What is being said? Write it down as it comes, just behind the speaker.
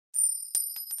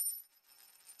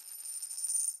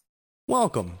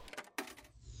Welcome.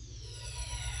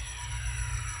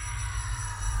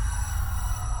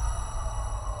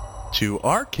 To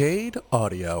Arcade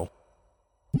Audio.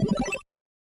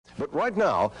 But right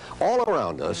now, all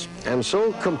around us, and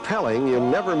so compelling you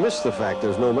never miss the fact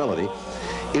there's no melody,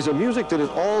 is a music that is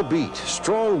all beat,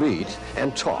 strong beat,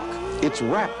 and talk. It's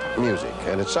rap music,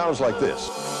 and it sounds like this.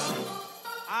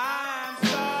 I'm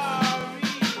sorry.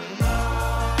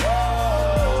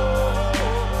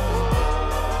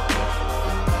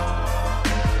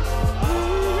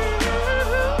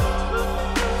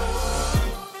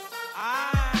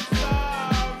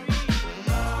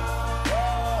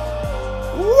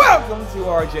 Welcome to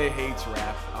RJ Hates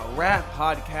Rap, a rap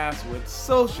podcast with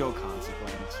social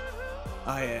consequence.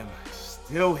 I am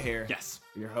still here. Yes.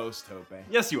 Your host, Tope.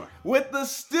 Yes, you are. With the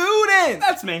student!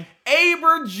 That's me.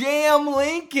 Aberjam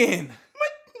Lincoln.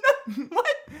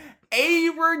 What?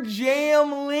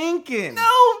 Aberjam Lincoln.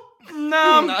 No.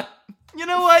 Not, You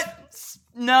know what?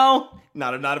 No.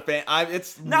 not a fan.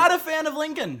 It's Not a fan of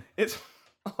Lincoln. It's.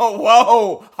 Oh,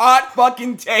 whoa. Hot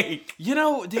fucking take. You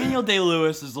know, Daniel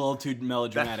Day-Lewis is a little too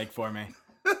melodramatic for me.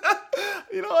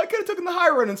 You know, I could have taken the high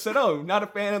road and said, oh, not a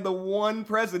fan of the one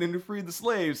president who freed the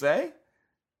slaves, eh?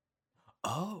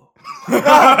 Oh.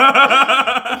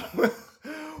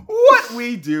 What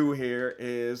we do here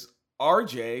is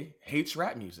RJ hates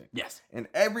rap music. Yes. And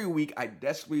every week I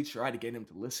desperately try to get him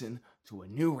to listen to a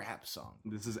new rap song.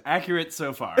 This is accurate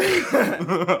so far.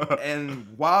 And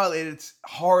while it's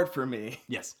hard for me,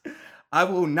 Yes. I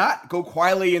will not go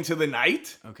quietly into the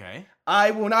night. Okay.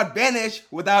 I will not vanish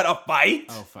without a fight.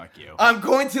 Oh, fuck you. I'm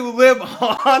going to live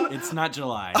on. It's not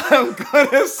July. I'm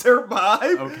gonna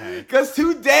survive. Okay. Because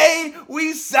today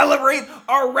we celebrate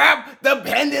our Rap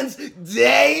Dependence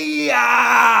Day.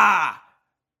 Ah!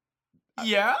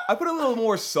 Yeah? I put a little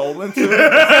more soul into it.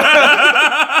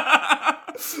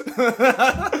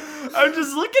 I'm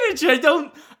just looking at you.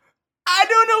 I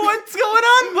don't know what's going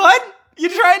on, bud. You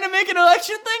trying to make an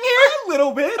election thing here? A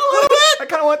little bit. I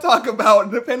kind of want to talk about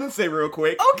Independence Day real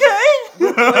quick. Okay.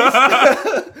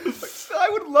 I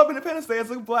would love Independence Day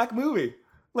as a black movie.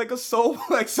 Like Soul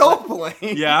Plane.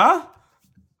 Yeah?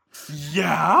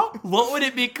 Yeah? What would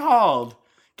it be called?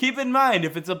 Keep in mind,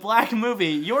 if it's a black movie,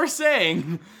 you're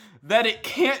saying that it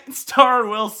can't star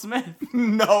Will Smith.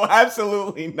 No,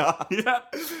 absolutely not. Yeah.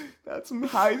 That's some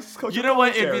high culture. You know what?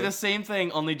 It'd be commentary. the same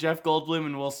thing, only Jeff Goldblum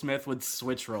and Will Smith would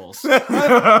switch roles. And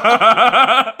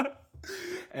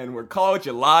we're called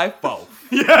July 4th.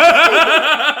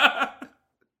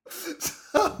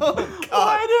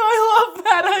 Why do I love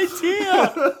that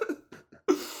idea?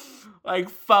 Like,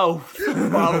 faux.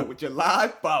 Oh,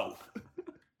 July 4th.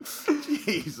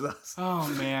 Jesus. Oh,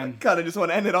 man. God, I just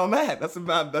want to end it on that. That's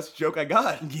about best joke I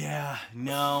got. Yeah,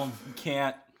 no, you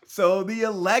can't. So the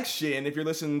election, if you're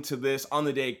listening to this on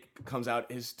the day it comes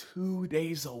out, is 2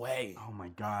 days away. Oh, my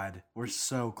God. We're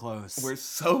so close. We're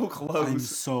so close. I'm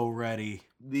so ready.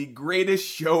 The greatest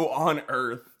show on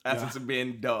earth, as Yeah. it's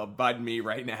been dubbed by me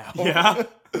right now. Yeah?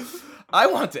 I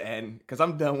want to end because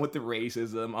I'm done with the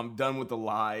racism. I'm done with the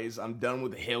lies. I'm done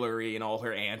with Hillary and all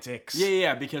her antics.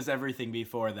 Yeah, because everything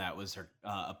before that was her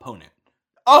opponent.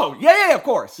 Oh, yeah, of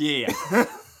course. Yeah.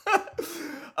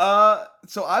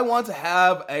 So I want to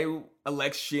have a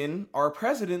election or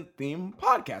president themed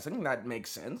podcast. I think that makes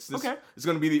sense. This Okay. is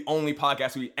going to be the only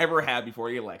podcast we ever had before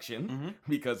the election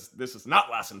because this is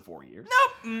not lasting 4 years.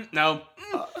 No.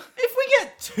 If we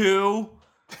get 2,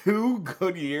 2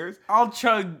 good years. I'll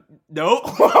chug. Nope.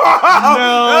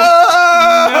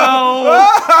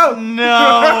 No.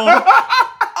 No.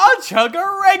 I'll chug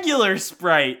a regular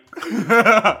Sprite.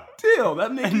 Deal.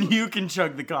 That makes And you can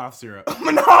chug the cough syrup.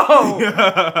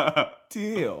 no.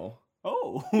 Deal.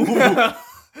 Oh.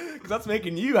 Because that's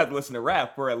making you have to listen to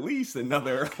rap for at least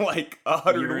another,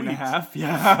 100 Year and a weeks. half,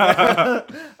 yeah.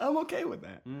 I'm okay with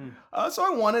that. So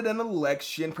I wanted an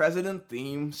election president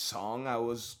theme song. I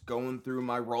was going through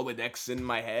my Rolodex in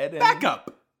my head. And Back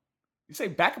up. You say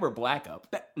backup or black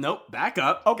up? Nope, back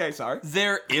up. Okay, sorry.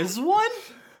 There is one?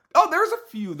 Oh, there's a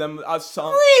few of them.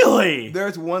 Song. Really?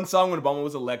 There's one song when Obama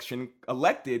was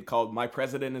elected called "My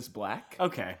President Is Black."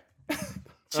 Okay.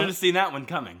 Should have seen that one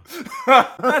coming.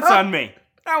 That's on me.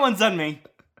 That one's on me.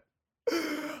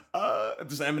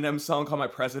 There's an Eminem song called "My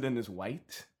President Is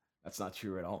White." That's not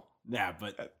true at all. Yeah,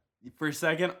 but for a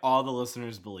second, all the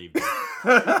listeners believed it.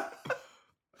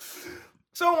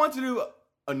 So I want to do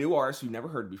a new artist we've never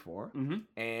heard before Mhm.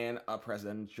 and a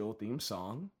presidential theme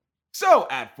song. So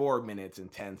at 4 minutes and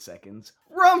 10 seconds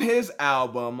from his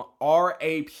album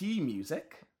R.A.P.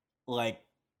 Music. Like,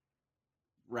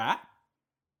 rap?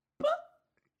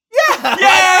 Yeah!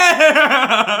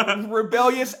 Yeah! Rebellion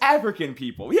rebellious African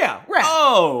people. Yeah, rap.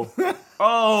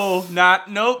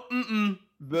 Nope. Mm-mm.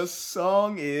 The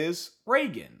song is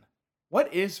Reagan.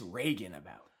 What is Reagan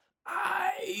about?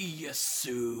 I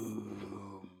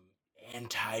assume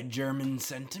anti-German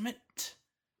sentiment.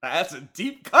 That's a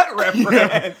deep cut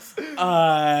reference.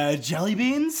 Jelly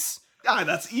beans.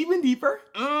 That's even deeper.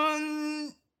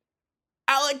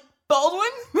 Alec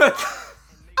Baldwin.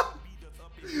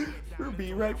 We'll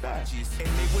be right back. And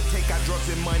they would take our drugs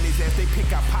and monies as they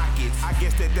pick our pockets. I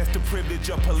guess that's the privilege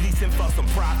of policing for some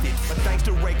profit. But thanks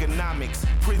to Reaganomics,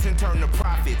 prison turned to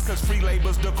profits. Cause free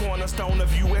labor's the cornerstone of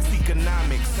U.S.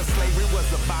 economics. Cause slavery was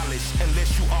abolished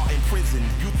unless you are in prison.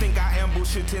 You think I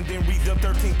ambush it and then read the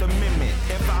 13th Amendment.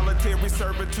 Involuntary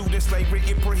servitude and slavery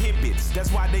it prohibits. That's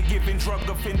why they giving drug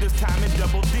offenders time in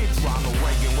double digits. Ronald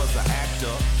Reagan was an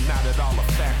actor, not at all a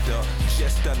factor.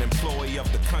 Just an employee of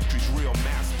the country's real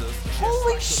masters.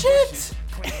 Holy shit!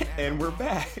 And we're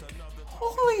back.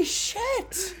 Holy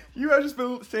shit! You have just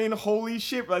been saying holy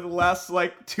shit for like the last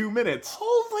 2 minutes.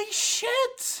 Holy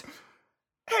shit!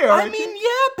 Hey, I mean,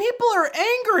 yeah, people are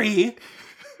angry.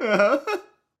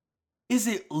 Is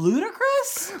it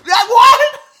ludicrous?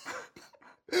 What?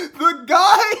 The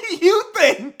guy you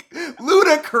think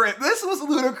Ludacris. This was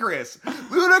Ludacris.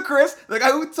 Ludacris, the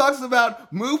guy who talks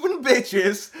about moving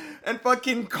bitches and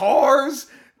fucking cars.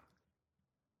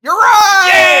 You're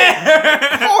right!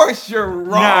 Yeah! Of course you're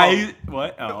wrong. Nah,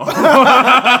 what? Oh.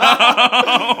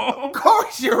 Of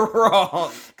course you're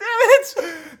wrong. Damn it!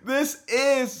 This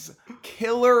is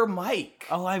Killer Mike.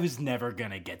 Oh, I was never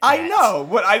gonna get that. I know,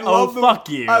 but I love fuck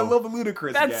you. I love the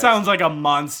Ludacris. That guess. sounds like a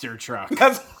monster truck.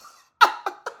 That's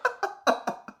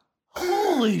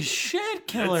Holy shit,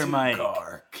 Killer Mike.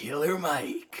 car. Killer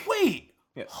Mike. Wait,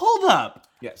 Yes. hold up.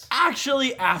 Yes.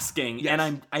 Actually asking, Yes.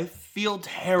 and I feel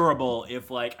terrible if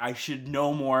I should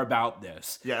know more about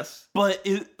this. Yes. But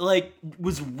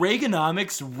was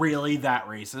Reaganomics really that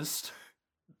racist?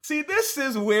 See, this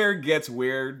is where it gets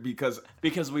weird because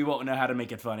we won't know how to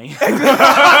make it funny. That's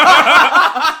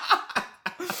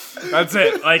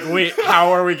it.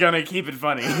 How are we gonna keep it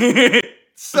funny?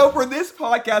 so for this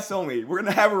podcast only, we're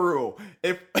gonna have a rule.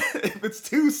 If it's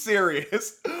too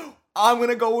serious, I'm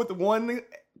gonna go with one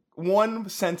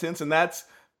sentence, and that's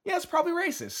it's probably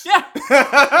racist. Yeah.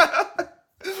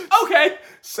 Okay.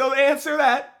 So to answer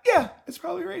that, it's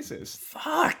probably racist.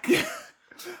 Fuck.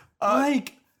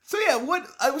 So yeah,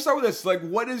 I will start with this.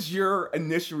 What is your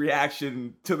initial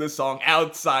reaction to this song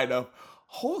outside of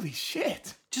holy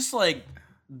shit? Just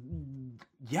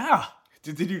yeah.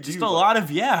 Did you Just a lot of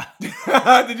yeah.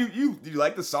 did you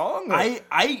like the song? Or?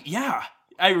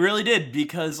 I really did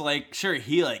because sure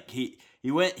he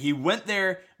went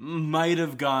there, might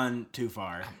have gone too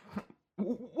far.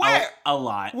 Where? A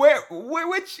lot.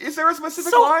 Which is there a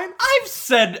specific So line? I've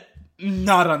said,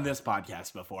 not on this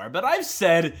podcast before, but I've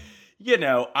said,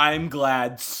 I'm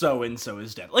glad so and so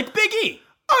is dead. Like Big E.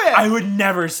 Oh yeah. I would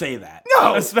never say that.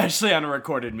 No. Especially on a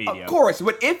recorded medium. Of course,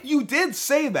 but if you did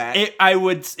say that, It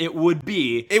would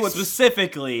be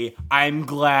specifically, I'm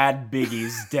glad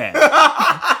Biggie's dead.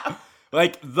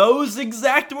 Those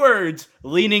exact words,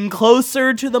 leaning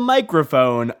closer to the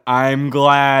microphone, I'm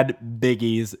glad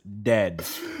Biggie's dead.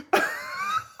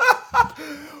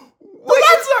 Well,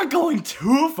 that's not going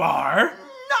too far.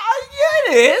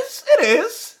 yeah, it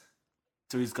is.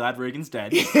 So he's glad Reagan's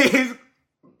dead. The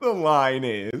line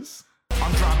is.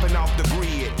 I'm dropping off the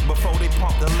grid before they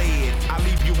pump the lead. I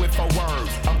leave you with 4 words.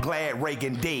 I'm glad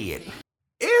Reagan dead.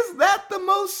 Is that the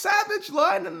most savage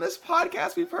line in this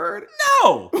podcast we've heard?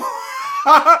 No!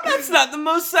 That's not the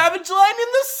most savage line in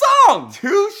the song!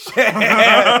 Touche.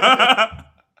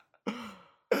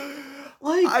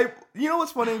 You know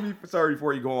what's funny? Sorry,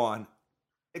 before you go on.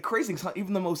 The crazy thing is not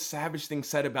even the most savage thing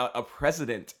said about a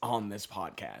president on this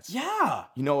podcast. Yeah.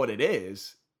 You know what it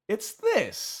is? It's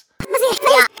this.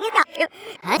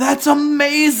 That's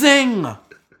amazing!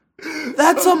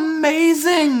 That's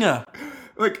amazing! I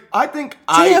think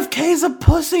JFK's a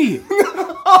pussy!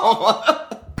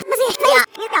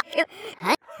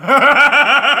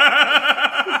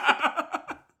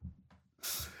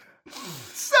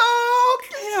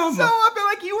 So I feel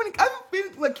like you and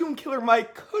Killer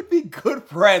Mike could be good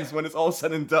friends when it's all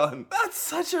said and done.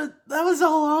 That was a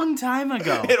long time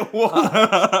ago. It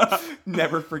was.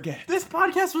 Never forget. This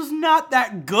podcast was not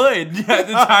that good at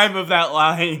the time of that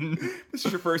line. This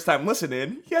is your first time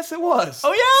listening. Yes, it was.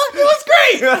 Oh yeah? It was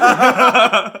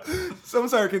great! So I'm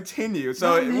sorry, continue.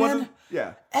 So it wasn't.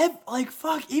 Yeah.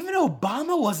 Fuck, even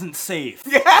Obama wasn't safe.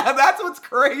 Yeah, that's what's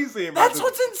crazy about That's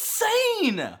what's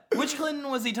insane! Which Clinton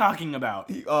was he talking about?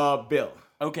 Bill.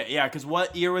 Okay, yeah, because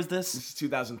what year was This this? is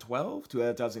 2012,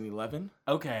 2011.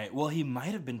 Okay, well, he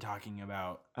might have been talking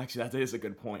about Actually, that is a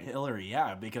good point. Hillary,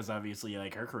 yeah, because obviously,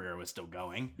 like, her career was still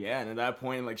going. Yeah, and at that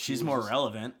point, like, she She's was more just-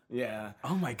 relevant. Yeah.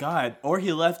 Oh my god. Or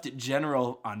he left it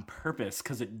general on purpose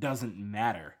because it doesn't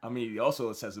matter. I mean, he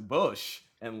also says Bush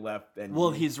and left. And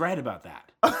Well, he's right about that.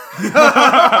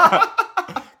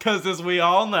 Because as we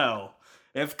all know,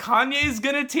 if Kanye's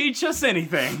gonna teach us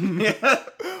anything, yeah.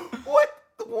 What?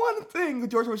 The one thing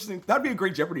George Bush thinks that'd be a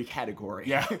great Jeopardy category.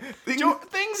 yeah, Things-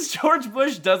 things George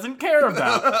Bush doesn't care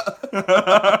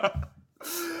about.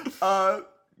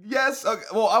 Yes. Okay,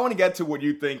 well, I want to get to what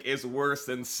you think is worse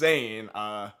than saying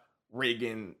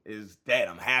Reagan is dead.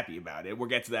 I'm happy about it. We'll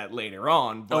get to that later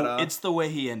on. But It's the way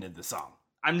he ended the song.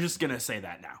 I'm just gonna say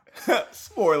that now.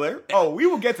 spoiler. Oh, we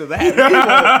will get to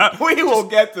that. We will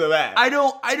get to that. I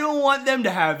don't want them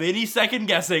to have any second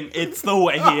guessing. It's the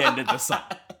way he ended the song.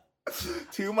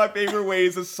 Two of my favorite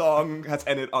ways a song has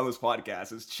ended on this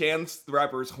podcast is Chance the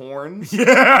Rapper's horns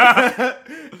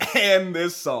and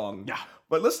this song. Yeah.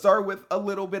 But let's start with a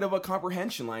little bit of a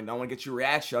comprehension line. I want to get your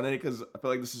reaction on it because I feel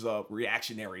like this is a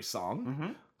reactionary song.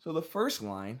 Mm-hmm. So the first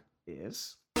line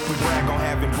is... We brag on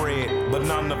having bread, but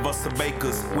none of us are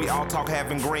bakers. We all talk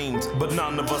having greens, but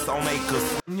none of us own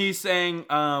acres. He's saying,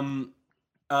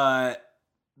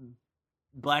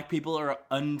 black people are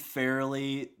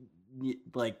unfairly,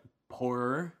 like,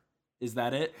 poorer. Is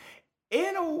that it?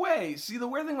 In a way, see, the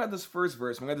weird thing about this first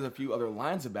verse, and there's a few other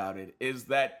lines about it, is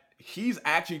that he's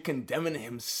actually condemning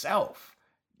himself.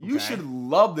 You Okay. should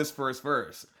love this first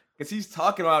verse. Because he's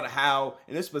talking about how,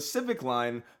 in this specific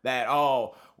line, that,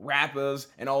 rappers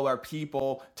and all our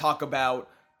people talk about,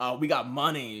 we got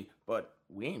money, but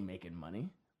we ain't making money.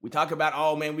 We talk about,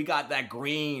 oh man, we got that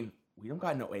green. We don't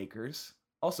got no acres.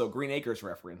 Also, Green Acres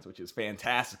reference, which is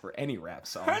fantastic for any rap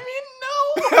song. I mean, no.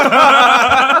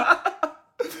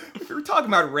 If you're talking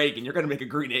about Reagan, you're gonna make a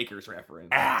Green Acres reference.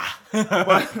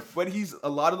 but he's a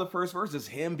lot of the first verse is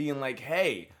him being like,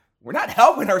 "Hey, we're not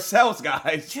helping ourselves,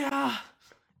 guys." Yeah.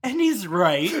 And he's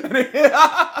right.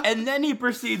 And then he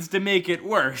proceeds to make it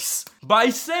worse by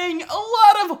saying a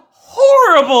lot of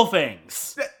horrible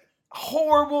things.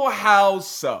 Horrible. How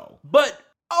so? But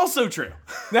also true.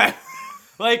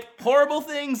 Like, horrible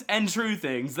things and true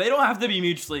things, they don't have to be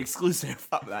mutually exclusive.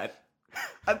 That.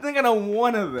 I think I know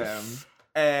one of them,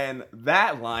 and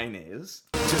that line is.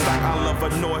 Just like our love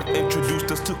of North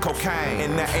introduced us to cocaine.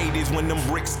 In the 80s when them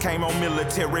bricks came on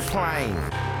military plane.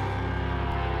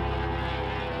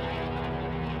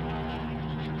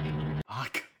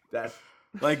 Fuck. That.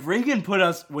 Like, Reagan put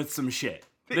us with some shit.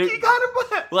 He got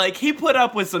it, Like, he put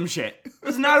up with some shit. He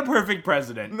was not a perfect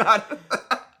president. not.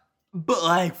 But,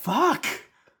 like, fuck.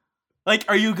 Like,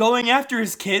 are you going after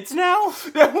his kids now?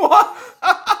 What?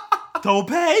 Tope?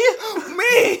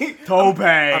 Me. Tope.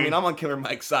 I mean, I'm on Killer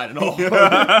Mike's side and all.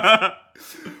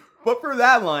 But for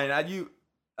that line,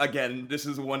 again, this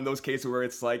is one of those cases where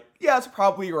it's like, yeah, it's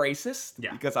probably racist.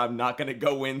 Yeah. Because I'm not going to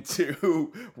go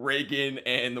into Reagan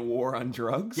and the war on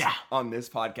drugs Yeah. on this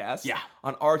podcast. Yeah.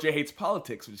 On RJ Hates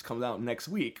Politics, which comes out next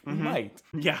week. We might.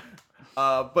 Yeah.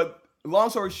 But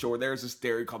long story short, there's this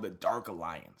theory called the Dark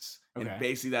Alliance. Okay. And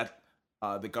basically that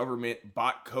the government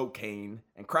bought cocaine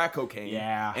and crack cocaine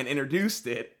Yeah. and introduced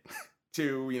it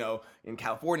to, in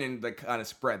California and to kind of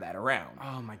spread that around.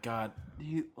 Oh my god. Do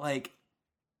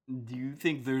you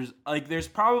think there's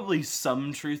probably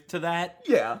some truth to that?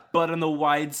 Yeah. But on the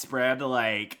widespread,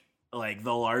 like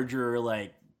the larger,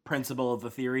 like, principle of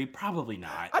the theory, probably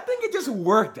not. I think it just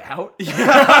worked out.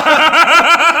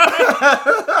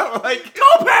 like,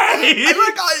 Tope!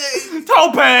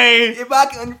 Tope! if I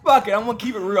can, fuck it, I'm gonna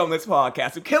keep it real on this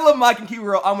podcast. If Killer Mike can keep it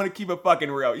real, I'm gonna keep it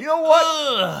fucking real. You know what?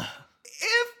 Ugh.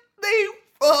 If they,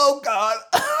 oh god,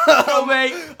 Tope.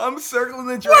 I'm circling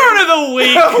the drain. Word of the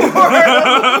week!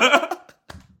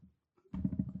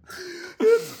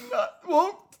 It's not,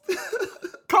 well,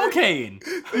 Cocaine!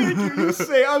 thank you.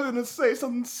 I was gonna say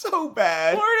something so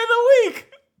bad. Word of the week!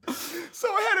 So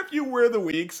I had a few Word of the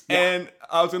Weeks, and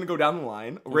I was gonna go down the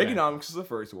line. Reaganomics is the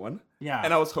first one. Yeah.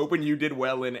 And I was hoping you did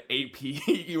well in AP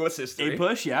U.S. history. A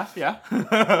push, yeah.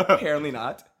 Apparently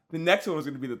not. The next one was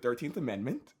going to be the 13th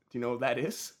Amendment. Do you know what that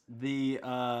is? The,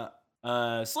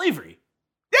 slavery.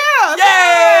 Yeah!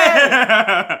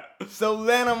 Yeah! So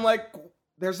then I'm like,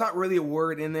 there's not really a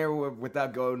word in there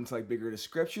without going into like bigger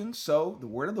descriptions. So the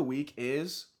word of the week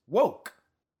is woke.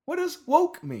 What does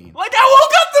woke mean? Like, I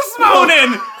woke up this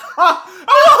morning!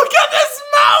 I woke up this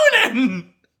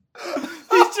morning!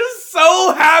 He's just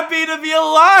so happy to be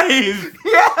alive.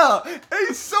 Yeah,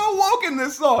 he's so woke in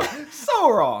this song.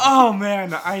 So wrong. Oh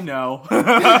man, I know.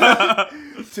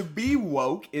 To be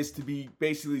woke is to be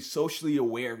basically socially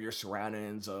aware of your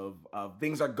surroundings, of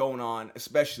things that are going on,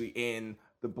 especially in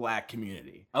the black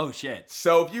community. Oh shit.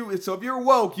 So if you're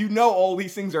woke, you know all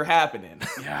these things are happening.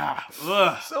 Yeah.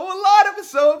 Ugh.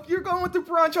 So if you're going with the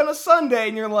brunch on a Sunday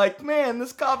and you're like, man,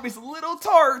 this coffee's a little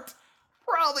tart,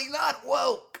 probably not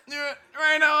woke.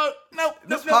 Right now, nope.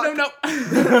 This Nope.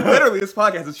 Literally, this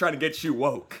podcast is trying to get you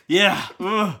woke. Yeah.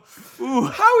 Ugh. Ooh.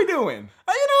 How are we doing?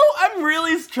 I'm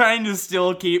really trying to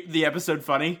still keep the episode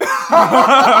funny.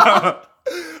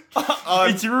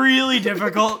 It's really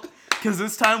difficult because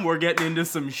this time we're getting into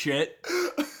some shit.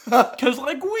 Because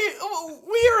like we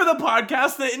are the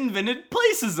podcast that invented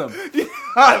placism, This is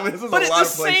but a at lot the of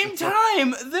same places.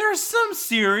 time, there's some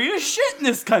serious shit in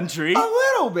this country, A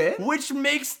little bit. which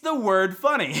makes the word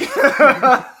funny.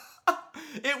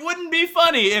 It wouldn't be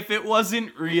funny if it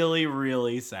wasn't really,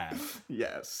 really sad.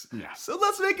 Yes. Yeah. So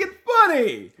let's make it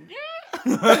funny.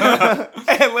 Yeah.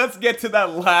 And let's get to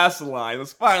that last line.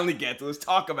 Let's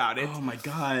talk about it. Oh my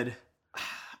god.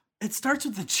 It starts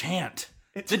with the chant.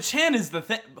 The chant is the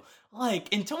thing.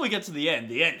 Like, until we get to the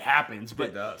end happens, but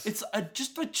It does. it's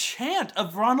just a chant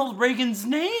of Ronald Reagan's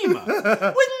name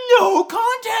with no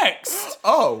context.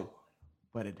 Oh,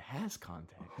 but it has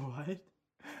context. What?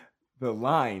 The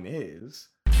line is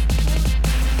Ronald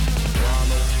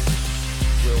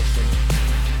Wilson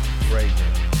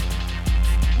Reagan.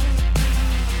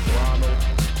 Ronald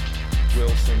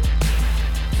Wilson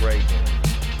Reagan.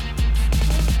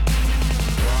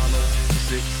 Ronald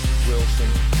 6 Wilson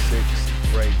 6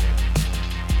 Reagan.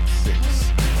 6.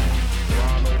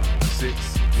 Ronald 6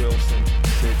 Wilson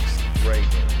 6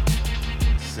 Reagan.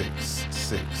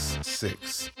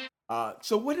 6.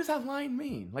 so what does that line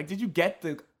mean? Like, did you get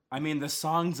the... I mean, the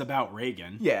song's about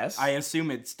Reagan. Yes. I assume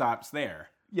it stops there.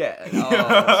 Yeah.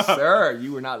 Oh, sir,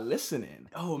 you were not listening.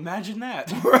 Oh, imagine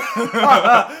that.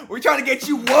 We're trying to get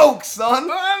you woke, son.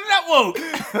 I'm not woke.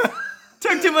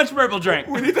 Took too much purple drink.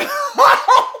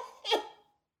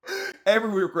 Every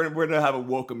week we're gonna have a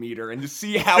woke-o-meter and just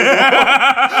see how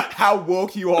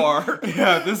woke you are.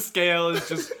 Yeah, this scale is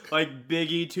just like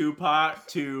Biggie, Tupac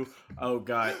to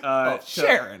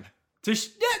Sharon.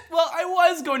 Well, I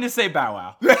was going to say Bow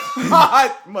Wow.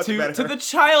 Much to better. the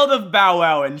child of Bow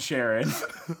Wow and Sharon.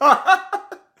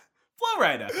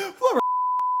 Flowrider.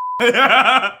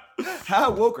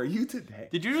 How woke are you today?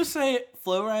 Did you just say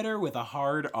Flowrider with a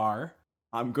hard R?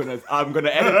 I'm gonna edit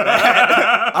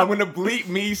that. I'm gonna bleep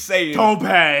me saying Tope.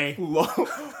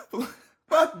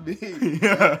 Fuck me.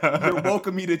 Your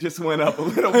woke-o-meter just went up a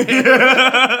little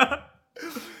bit.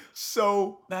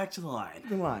 So Back to the line.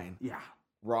 the line. Yeah.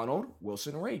 Ronald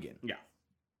Wilson Reagan. Yeah.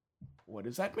 What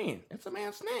does that mean? It's a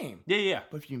man's name. Yeah.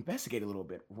 But if you investigate a little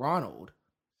bit, Ronald,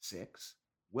 6,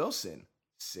 Wilson,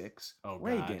 6, Oh, God.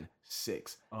 Reagan,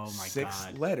 6. Oh, my 6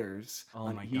 God. letters Oh,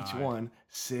 on my each God. one.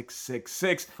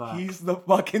 666. Fuck. He's the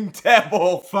fucking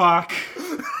devil. Fuck.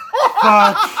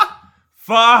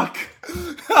 Fuck.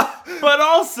 But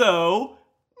also,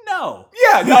 no.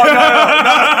 Yeah, no.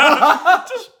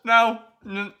 Just no.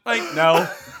 No.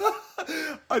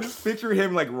 I just picture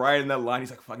him like writing that line. He's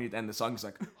like, fucking at the end of the song. He's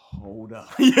like, hold up.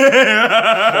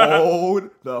 Yeah. Hold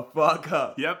the fuck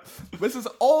up. Yep. This is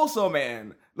also,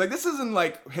 man, like, this isn't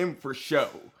like him for show.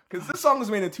 Because this song was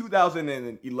made in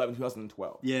 2011,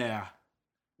 2012. Yeah.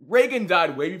 Reagan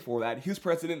died way before that. He was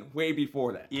president way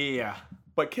before that. Yeah.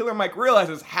 But Killer Mike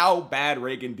realizes how bad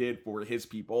Reagan did for his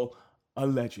people,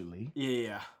 allegedly.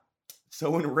 Yeah. So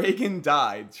when Reagan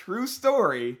died, true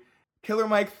story, Killer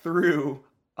Mike threw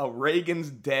a Reagan's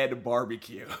dead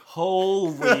barbecue.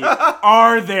 Holy.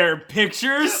 Are there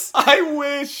pictures? I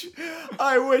wish.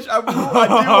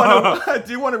 I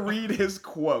do want to read his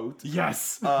quote.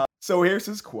 Yes. So here's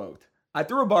his quote. I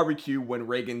threw a barbecue when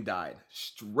Reagan died.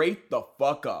 Straight the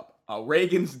fuck up. A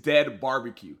Reagan's dead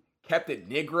barbecue. Kept it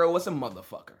Negro as a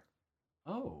motherfucker.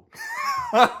 Oh.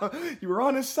 You were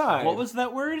on his side. What was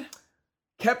that word?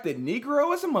 Kept it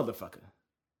Negro as a motherfucker.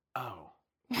 Oh.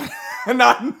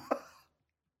 Not.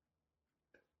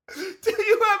 Do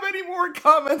you have any more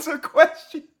comments or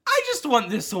questions? I just want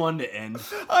this one to end.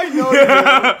 I know you do.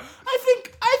 I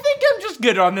think I'm just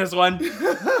good on this one.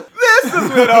 This has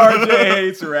been RJ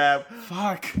Hates Rap.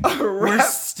 Fuck. A We're rap-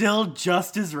 still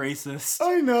just as racist.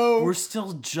 I know. We're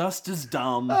still just as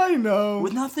dumb. I know.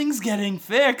 With nothing's getting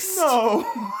fixed. No.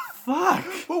 Fuck.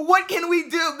 But what can we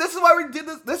do? This is why we did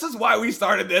this. This is why we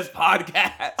started this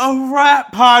podcast. A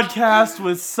rap podcast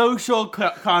with social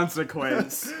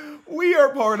consequence. We are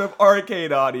part of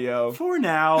Arcade Audio. For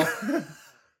now.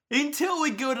 Until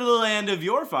we go to the land of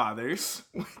your fathers,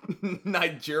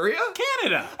 Nigeria?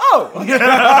 Canada. Oh!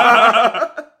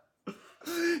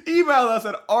 Email us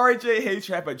at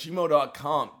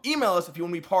rjhatrap@gmail.com. Email us if you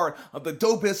want to be part of the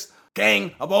dopest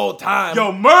gang of all time.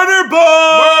 Yo, Murder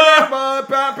Bud! Bam,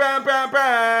 bam, bam,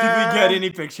 bam. Did we get any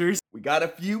pictures? We got a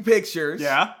few pictures.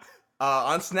 Yeah.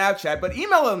 On Snapchat, but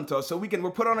email them to us so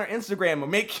we'll put on our Instagram and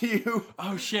make you.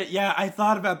 Oh shit, yeah, I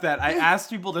thought about that. I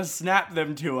asked people to snap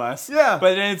them to us. Yeah.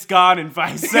 But then it's gone in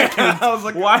 5 seconds. I was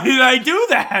like, why did I do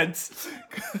that?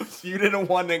 You didn't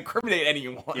want to incriminate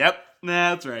anyone. Yep,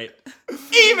 that's right.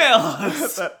 Email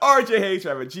us. At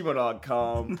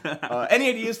rjhatrap@gmail.com. Any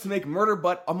ideas to make Murder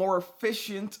Butt a more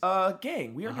efficient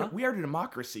gang? We are a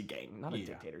democracy gang, not a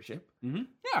dictatorship. Mm-hmm.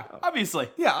 Yeah, obviously.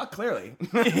 Yeah, clearly.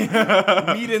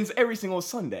 Meetings every single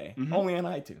Sunday, only on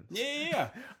iTunes. Yeah.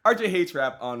 RJ Hates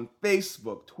Rap on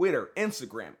Facebook, Twitter,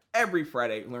 Instagram. Every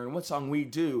Friday, learn what song we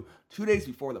do 2 days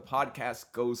before the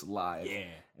podcast goes live. Yeah.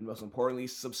 And most importantly,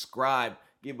 subscribe.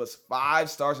 Give us 5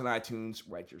 stars on iTunes.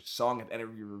 Write your song at the end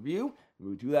of your review.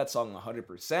 We'll do that song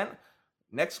 100%.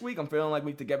 Next week, I'm feeling like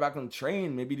we need to get back on the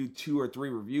train. Maybe do 2 or 3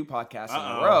 review podcasts in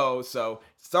a row. So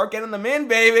start getting them in,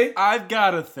 baby. I've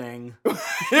got a thing.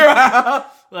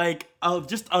 Like,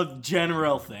 just a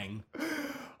general thing.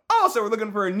 Also, we're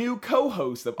looking for a new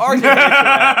co-host of RJ Hates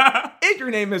Rap. If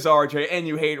your name is RJ and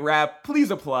you hate rap,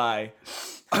 please apply.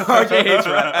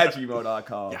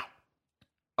 rjhatesrap@gmail.com. Yeah.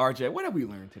 RJ, what have we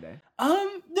learned today?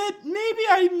 That maybe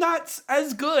I'm not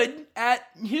as good at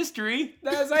history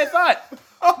as I thought.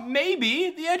 Maybe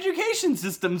the education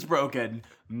system's broken.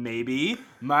 Maybe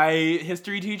my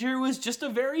history teacher was just a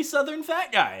very southern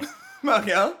fat guy.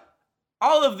 Okay.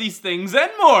 All of these things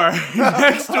and more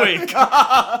next week.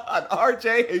 God,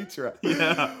 RJ Hates Rap.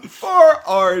 Yeah. For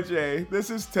RJ,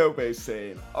 this is Tope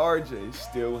saying RJ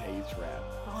still hates rap.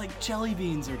 Like, jelly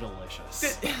beans are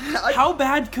delicious. How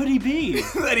bad could he be?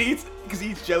 That because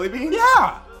he eats jelly beans?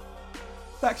 Yeah.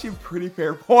 It's actually a pretty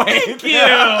fair point. Thank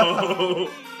you.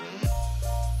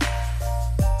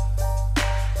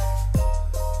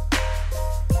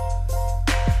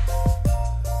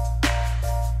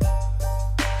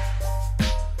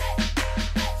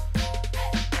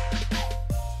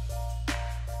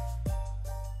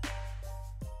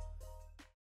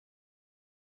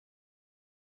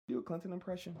 Do a Clinton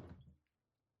impression.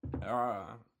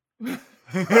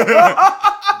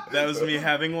 That was me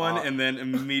having one and then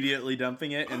immediately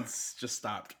dumping it and just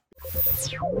stopped.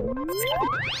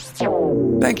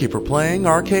 Thank you for playing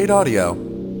Arcade Audio.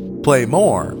 Play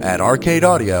more at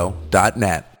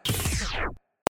arcadeaudio.net.